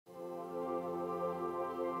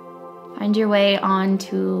Find your way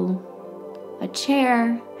onto a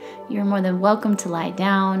chair. You're more than welcome to lie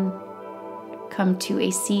down. Come to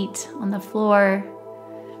a seat on the floor.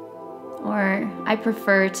 Or I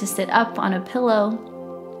prefer to sit up on a pillow,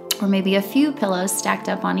 or maybe a few pillows stacked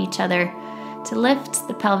up on each other to lift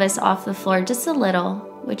the pelvis off the floor just a little,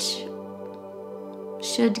 which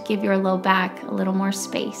should give your low back a little more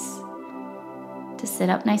space to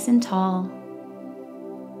sit up nice and tall.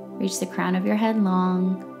 Reach the crown of your head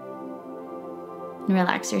long and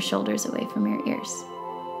relax your shoulders away from your ears.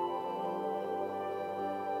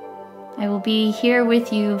 I will be here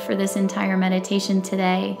with you for this entire meditation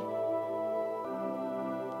today.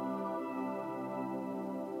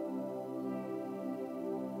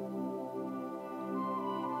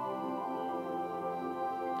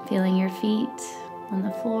 Feeling your feet on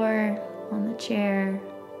the floor, on the chair.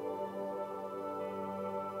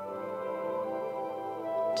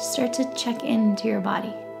 Just start to check into your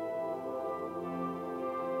body.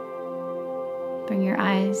 Bring your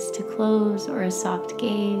eyes to close or a soft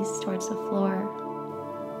gaze towards the floor.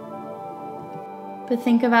 But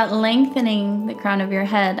think about lengthening the crown of your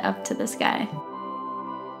head up to the sky.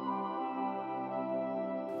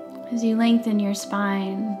 As you lengthen your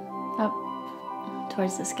spine up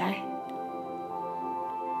towards the sky.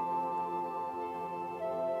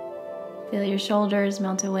 Feel your shoulders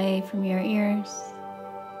melt away from your ears,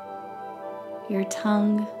 your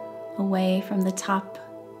tongue away from the top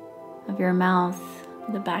of your mouth,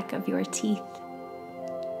 the back of your teeth.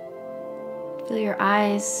 Feel your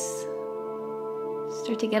eyes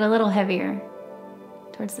start to get a little heavier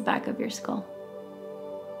towards the back of your skull.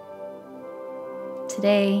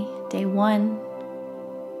 Today, day 1,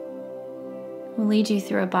 will lead you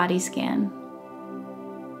through a body scan.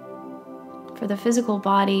 For the physical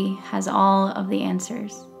body has all of the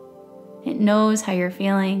answers. It knows how you're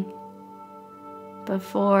feeling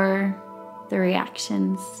before the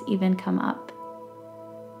reactions even come up.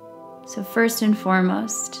 So first and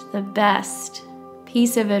foremost, the best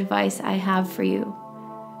piece of advice I have for you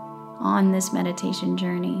on this meditation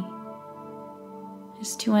journey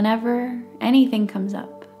is to, whenever anything comes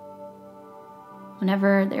up,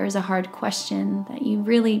 whenever there is a hard question that you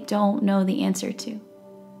really don't know the answer to,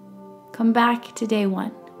 come back to day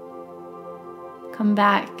 1. Come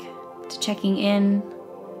back to checking in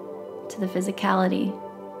to the physicality,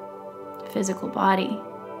 the physical body.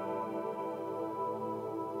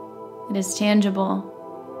 It is tangible,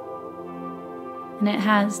 and it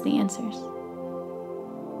has the answers.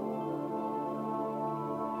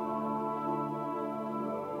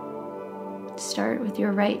 Start with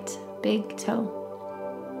your right big toe.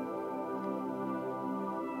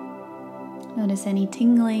 Notice any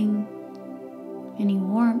tingling, any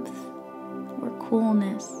warmth or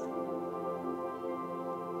coolness,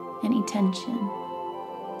 any tension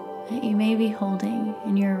that you may be holding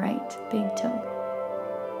in your right big toe.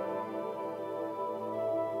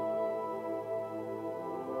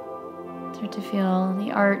 Start to feel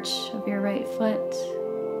the arch of your right foot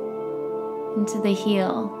into the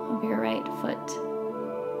heel of your right foot.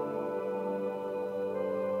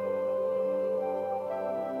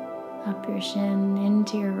 Up your shin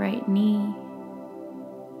into your right knee.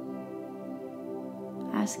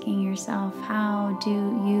 Asking yourself, how do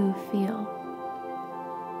you feel?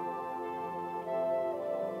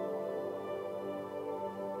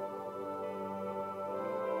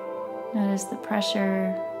 Notice the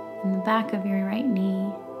pressure in the back of your right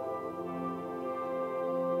knee.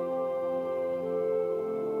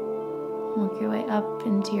 Work your way up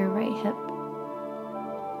into your right hip.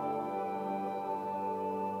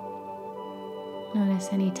 Notice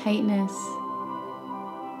any tightness,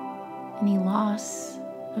 any loss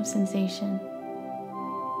of sensation.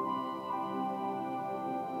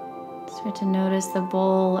 Start to notice the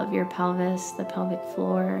bowl of your pelvis, the pelvic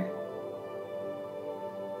floor,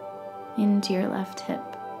 into your left hip.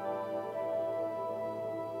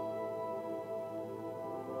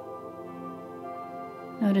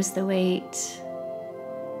 Notice the weight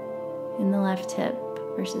in the left hip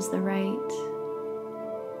versus the right.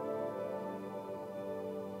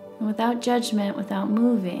 And without judgment, without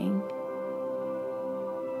moving,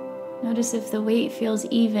 notice if the weight feels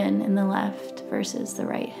even in the left versus the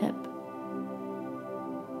right hip.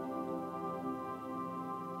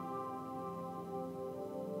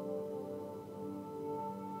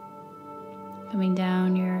 Coming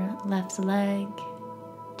down your left leg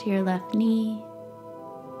to your left knee.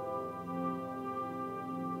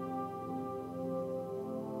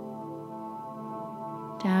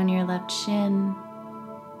 Down your left shin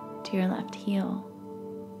to your left heel.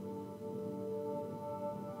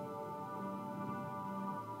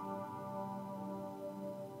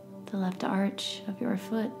 the left arch of your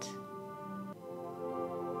foot,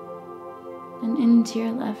 and into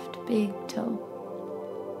your left big toe.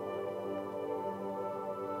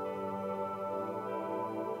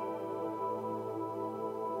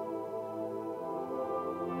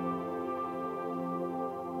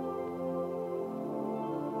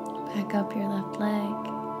 Back up your left leg,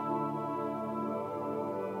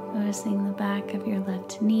 noticing the back of your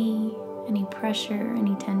left knee, any pressure,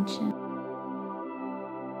 any tension.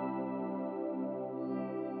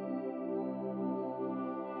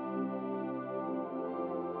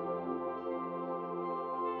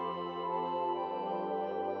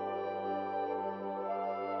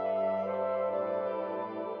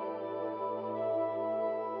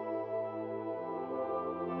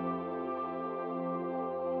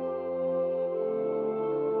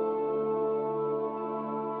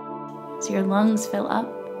 As your lungs fill up,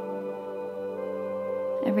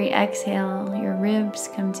 every exhale, your ribs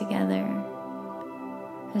come together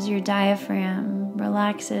as your diaphragm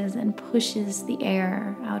relaxes and pushes the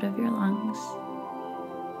air out of your lungs.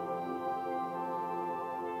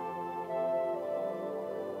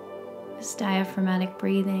 This diaphragmatic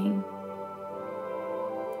breathing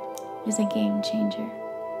is a game changer.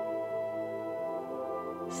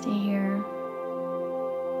 Stay here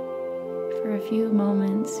for a few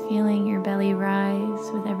moments, feeling your belly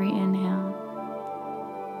rise with every inhale.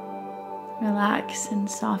 Relax and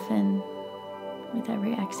soften with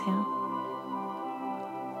every exhale.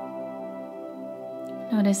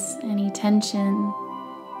 Notice any tension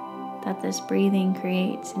that this breathing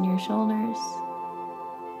creates in your shoulders.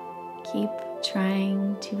 Keep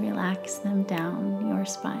trying to relax them down your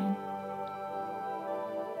spine.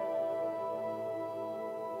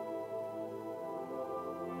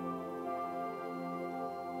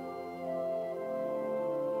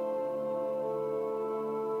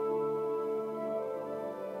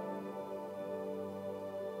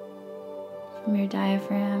 From your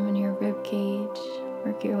diaphragm and your rib cage,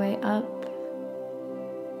 work your way up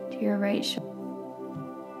to your right shoulder.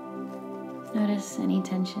 Notice any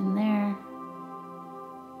tension there.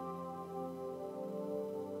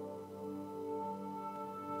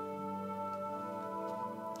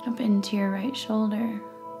 Up into your right shoulder.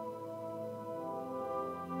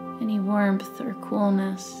 Any warmth or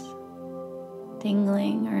coolness,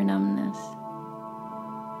 tingling or numbness.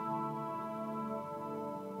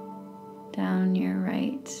 Down your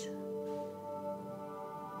right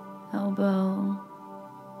elbow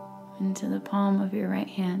into the palm of your right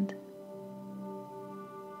hand.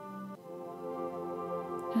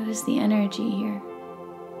 Notice the energy here.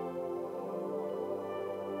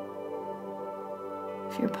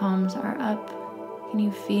 If your palms are up, can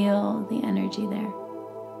you feel the energy there?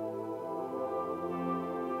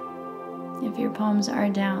 If your palms are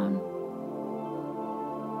down,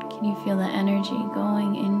 can you feel the energy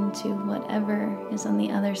going into whatever is on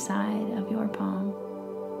the other side of your palm?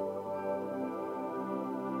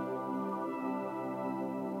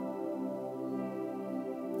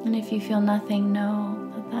 And if you feel nothing,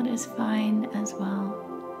 know that that is fine as well.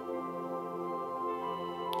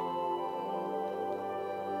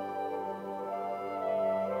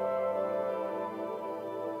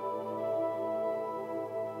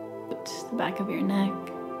 The back of your neck.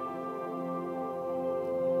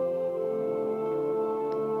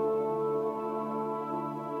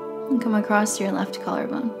 And come across your left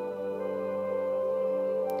collarbone,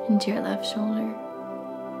 into your left shoulder,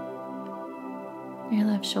 your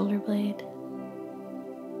left shoulder blade.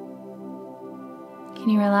 Can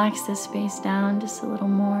you relax this space down just a little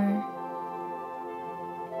more?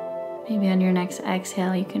 Maybe on your next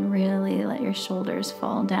exhale, you can really let your shoulders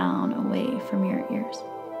fall down away from your ears.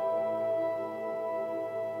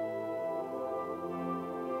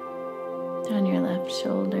 On your left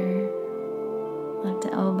shoulder, left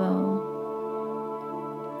elbow,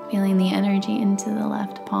 feeling the energy into the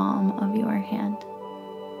left palm of your hand.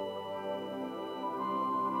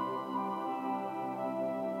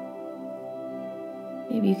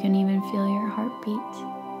 Maybe you can even feel your heartbeat.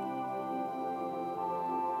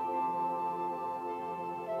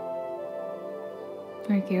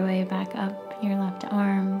 Work your way back up your left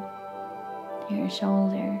arm to your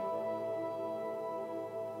shoulder,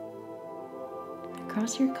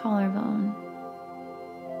 across your collarbone.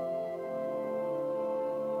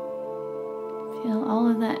 Feel all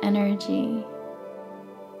of that energy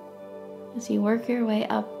as you work your way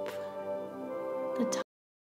up the top.